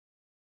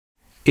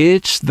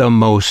It's the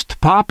most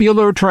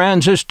popular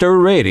transistor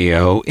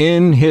radio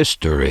in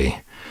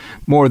history.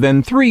 More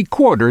than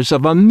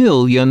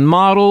 750,000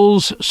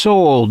 models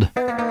sold.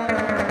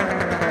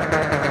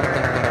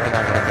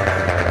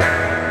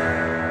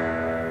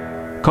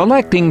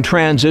 Collecting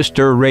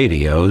transistor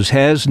radios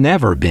has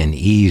never been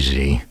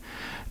easy.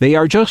 They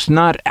are just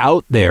not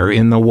out there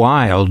in the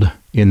wild,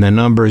 in the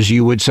numbers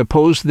you would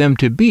suppose them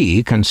to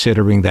be,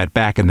 considering that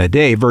back in the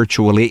day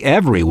virtually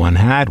everyone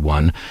had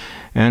one,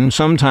 and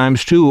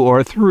sometimes 2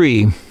 or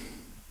 3.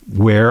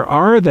 Where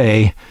are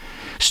they?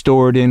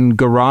 Stored in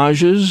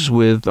garages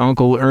with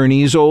Uncle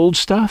Ernie's old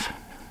stuff?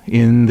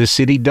 In the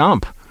city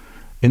dump?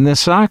 In the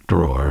sock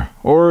drawer?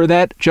 Or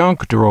that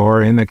junk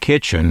drawer in the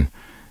kitchen,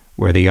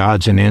 where the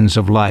odds and ends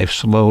of life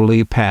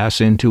slowly pass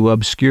into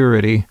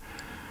obscurity?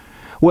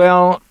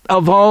 Well,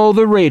 of all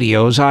the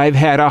radios I've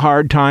had a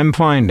hard time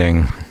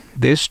finding,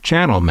 this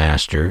Channel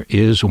Master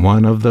is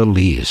one of the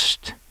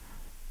least.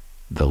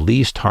 The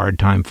least hard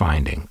time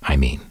finding, I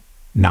mean,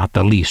 not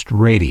the least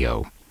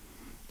radio.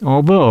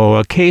 Although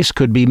a case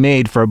could be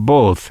made for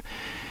both.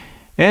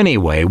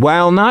 Anyway,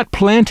 while not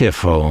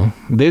plentiful,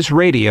 this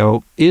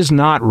radio is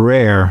not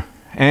rare,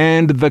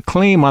 and the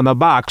claim on the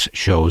box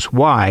shows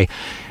why.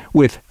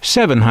 With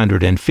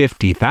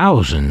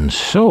 750,000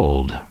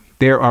 sold,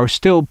 there are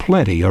still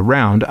plenty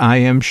around, I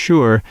am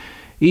sure,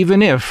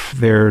 even if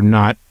they're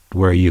not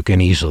where you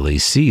can easily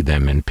see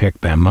them and pick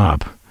them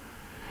up.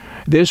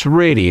 This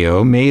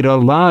radio made a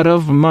lot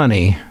of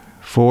money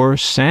for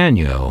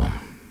Sanyo.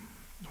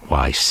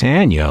 Why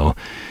Sanyo?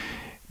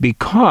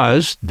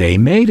 Because they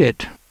made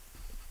it.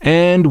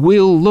 And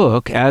we'll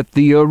look at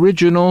the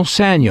original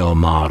Sanyo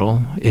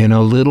model in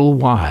a little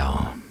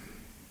while.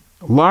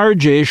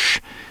 Largish,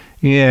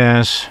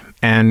 yes,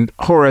 and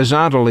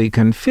horizontally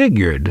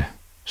configured.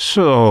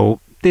 So,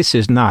 this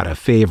is not a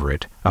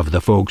favorite of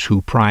the folks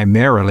who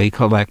primarily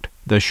collect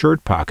the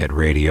shirt pocket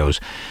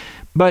radios,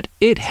 but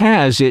it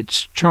has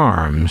its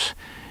charms,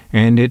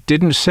 and it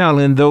didn't sell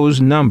in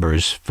those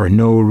numbers for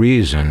no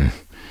reason.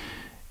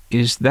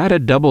 Is that a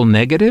double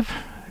negative?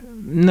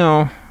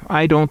 No,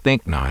 I don't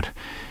think not.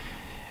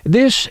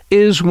 This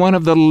is one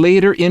of the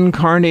later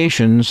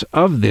incarnations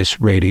of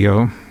this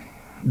radio.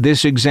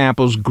 This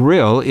example's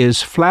grill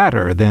is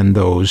flatter than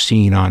those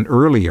seen on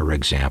earlier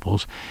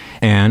examples,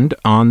 and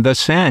on the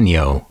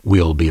Sanyo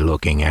we'll be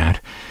looking at.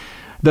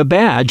 The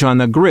badge on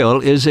the grill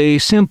is a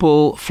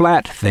simple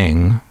flat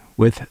thing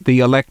with the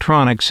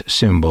electronics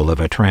symbol of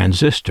a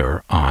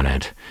transistor on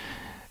it.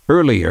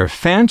 Earlier,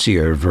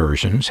 fancier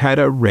versions had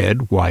a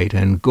red, white,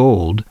 and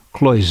gold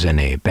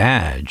cloisonné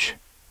badge.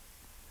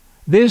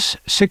 This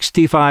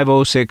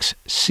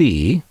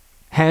 6506C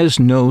has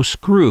no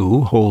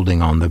screw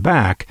holding on the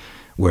back,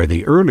 where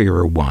the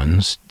earlier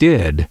ones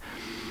did.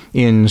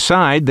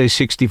 Inside the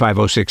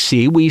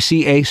 6506C, we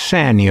see a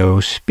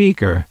Sanyo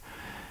speaker.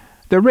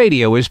 The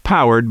radio is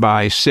powered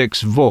by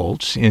 6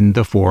 volts in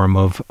the form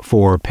of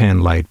 4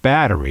 penlight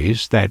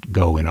batteries that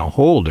go in a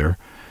holder.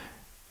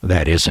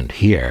 That isn't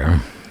here.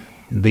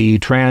 The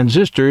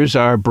transistors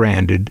are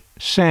branded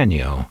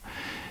Sanyo.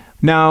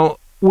 Now,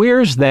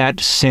 where's that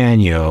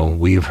Sanyo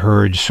we've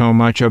heard so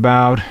much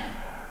about?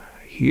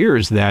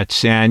 Here's that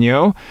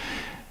Sanyo.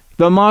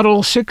 The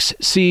Model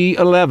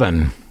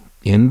 6C11.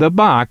 In the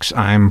box,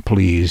 I'm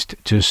pleased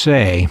to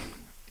say.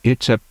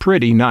 It's a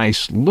pretty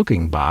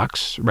nice-looking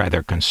box,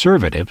 rather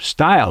conservative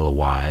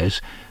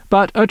style-wise,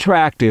 but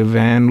attractive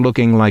and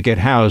looking like it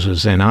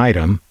houses an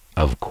item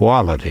of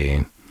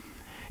quality.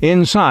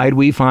 Inside,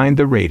 we find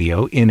the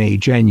radio in a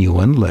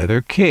genuine leather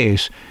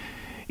case.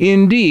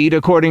 Indeed,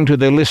 according to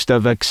the list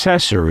of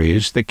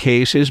accessories, the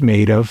case is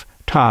made of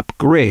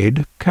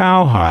top-grade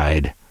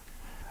cowhide.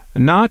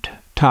 Not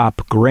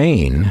top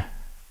grain,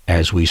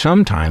 as we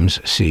sometimes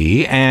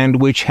see,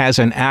 and which has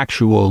an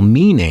actual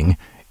meaning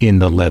in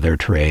the leather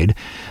trade,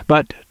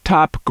 but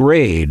top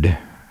grade,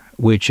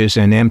 which is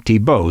an empty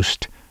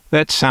boast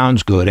that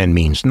sounds good and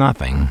means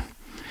nothing.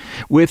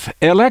 With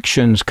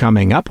elections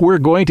coming up, we're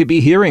going to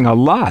be hearing a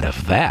lot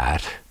of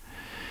that.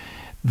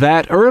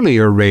 That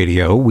earlier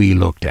radio we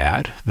looked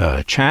at,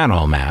 the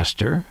Channel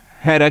Master,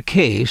 had a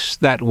case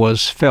that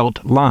was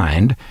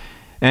felt-lined,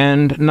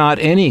 and not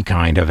any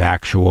kind of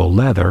actual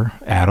leather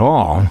at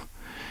all.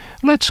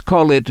 Let's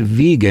call it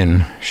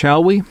vegan,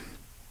 shall we?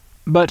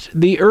 But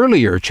the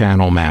earlier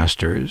Channel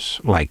Masters,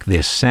 like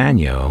this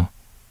Sanyo,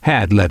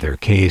 had leather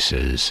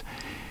cases.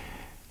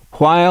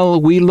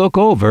 While we look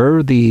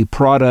over the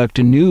product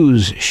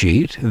news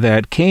sheet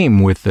that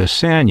came with the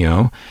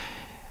Sanyo,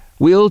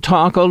 we'll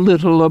talk a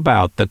little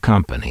about the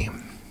company.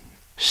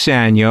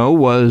 Sanyo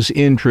was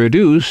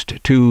introduced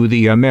to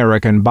the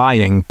American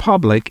buying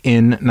public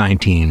in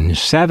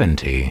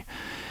 1970.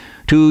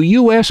 To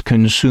U.S.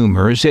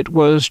 consumers, it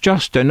was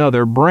just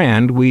another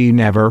brand we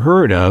never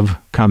heard of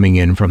coming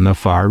in from the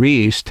Far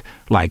East,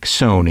 like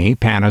Sony,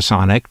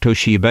 Panasonic,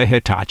 Toshiba,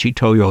 Hitachi,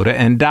 Toyota,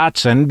 and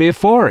Datsun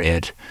before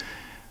it.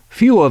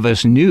 Few of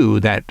us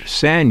knew that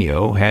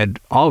Sanyo had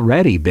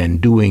already been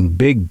doing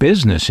big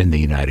business in the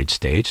United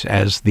States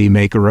as the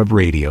maker of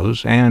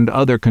radios and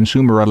other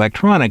consumer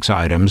electronics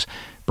items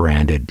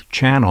branded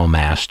Channel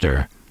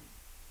Master.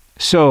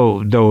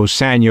 So, though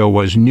Sanyo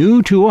was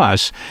new to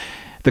us,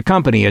 the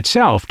company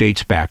itself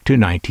dates back to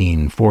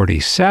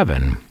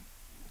 1947.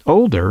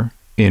 Older,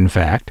 in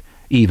fact,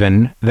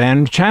 even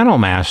than Channel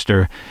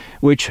Master,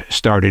 which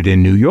started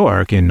in New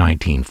York in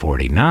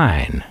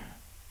 1949.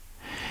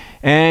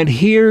 And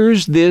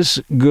here's this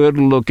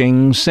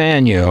good-looking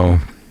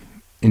Sanyo.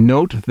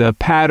 Note the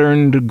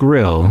patterned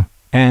grille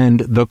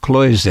and the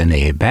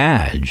cloisonné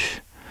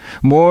badge.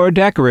 More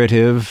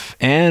decorative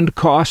and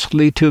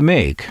costly to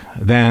make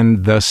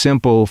than the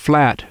simple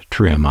flat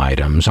trim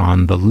items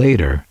on the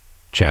later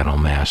Channel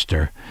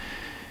Master.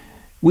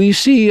 We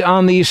see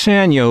on the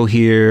Sanyo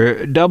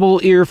here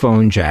double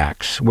earphone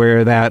jacks,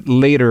 where that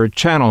later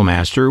Channel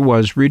Master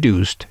was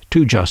reduced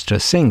to just a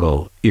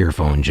single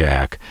earphone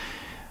jack.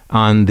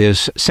 On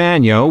this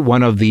Sanyo,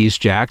 one of these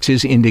jacks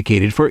is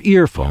indicated for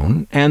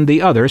earphone, and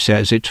the other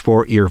says it's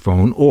for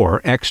earphone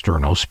or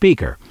external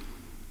speaker.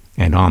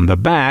 And on the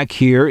back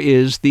here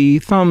is the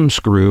thumb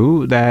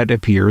screw that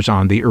appears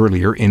on the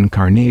earlier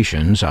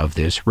incarnations of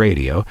this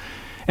radio,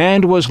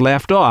 and was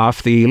left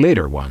off the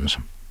later ones.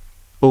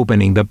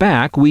 Opening the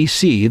back, we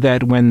see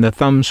that when the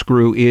thumb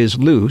screw is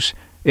loose,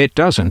 it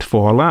doesn't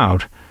fall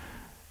out.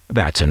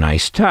 That's a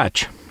nice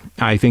touch.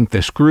 I think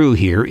the screw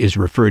here is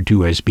referred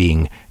to as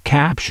being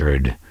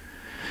captured.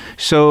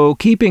 So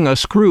keeping a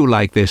screw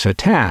like this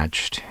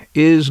attached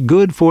is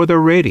good for the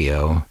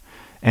radio,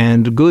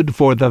 and good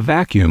for the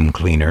vacuum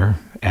cleaner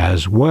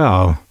as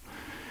well.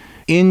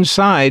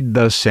 Inside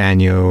the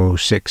Sanyo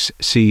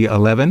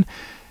 6C11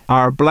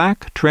 are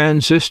black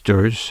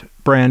transistors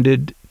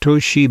branded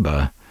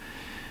Toshiba.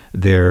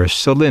 They're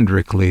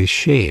cylindrically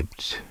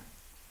shaped.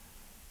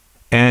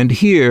 And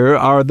here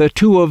are the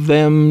two of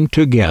them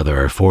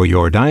together for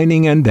your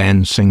dining and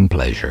dancing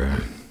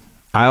pleasure.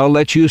 I'll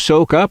let you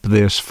soak up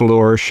this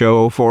floor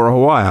show for a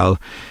while,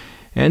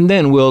 and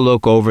then we'll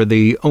look over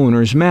the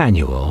owner's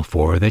manual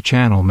for the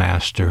Channel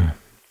Master.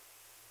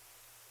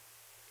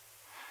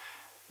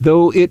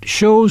 Though it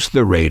shows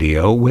the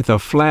radio with a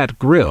flat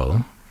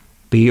grille,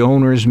 the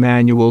owner's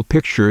manual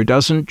picture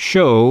doesn't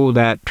show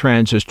that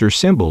transistor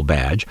symbol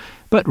badge,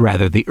 but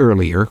rather the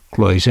earlier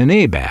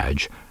cloisonné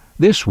badge,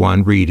 this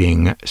one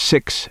reading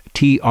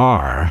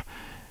 6TR,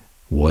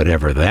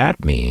 whatever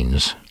that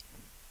means.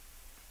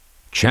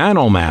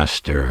 Channel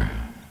Master,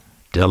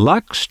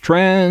 Deluxe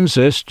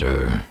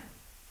Transistor,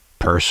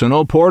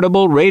 Personal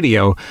Portable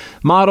Radio,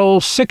 Model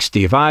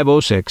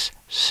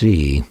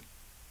 6506C.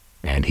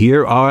 And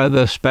here are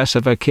the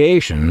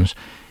specifications,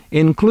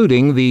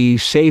 including the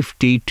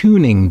safety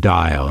tuning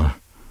dial,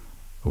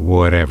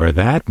 whatever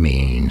that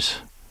means.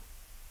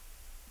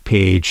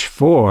 Page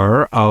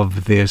 4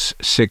 of this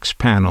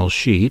 6-panel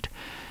sheet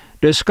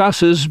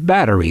discusses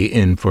battery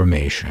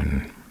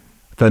information.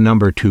 The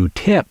number 2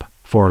 tip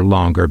for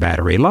longer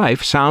battery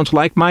life sounds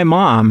like my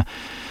mom.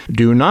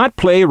 Do not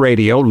play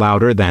radio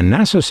louder than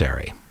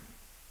necessary.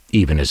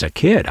 Even as a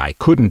kid, I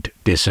couldn't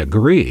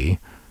disagree.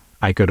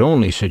 I could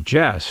only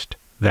suggest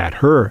that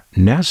her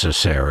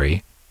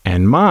necessary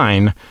and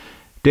mine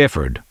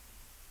differed.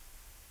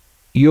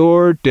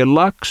 Your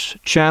Deluxe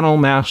Channel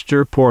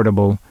Master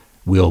Portable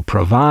will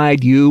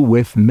provide you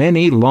with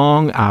many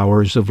long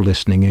hours of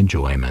listening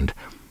enjoyment.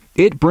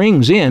 It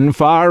brings in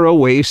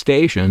faraway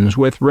stations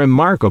with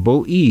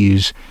remarkable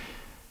ease,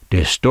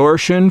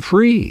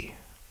 distortion-free,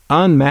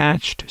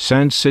 unmatched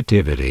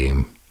sensitivity.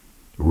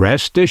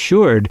 Rest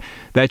assured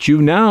that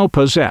you now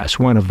possess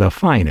one of the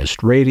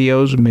finest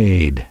radios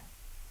made.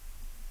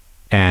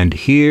 And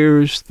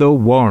here's the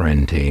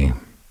warranty.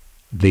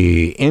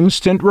 The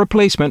instant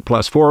replacement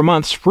plus 4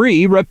 months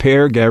free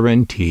repair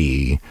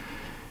guarantee.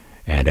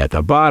 And at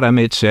the bottom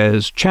it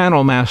says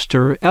Channel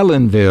Master,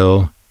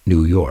 Ellenville,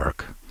 New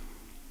York.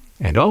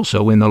 And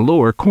also in the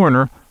lower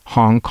corner,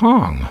 Hong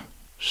Kong.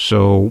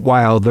 So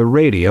while the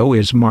radio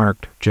is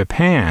marked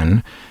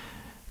Japan,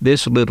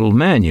 this little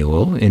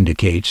manual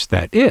indicates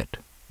that it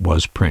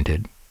was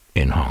printed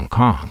in Hong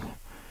Kong.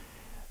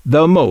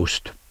 The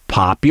most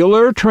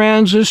popular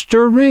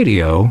transistor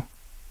radio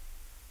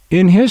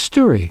in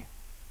history.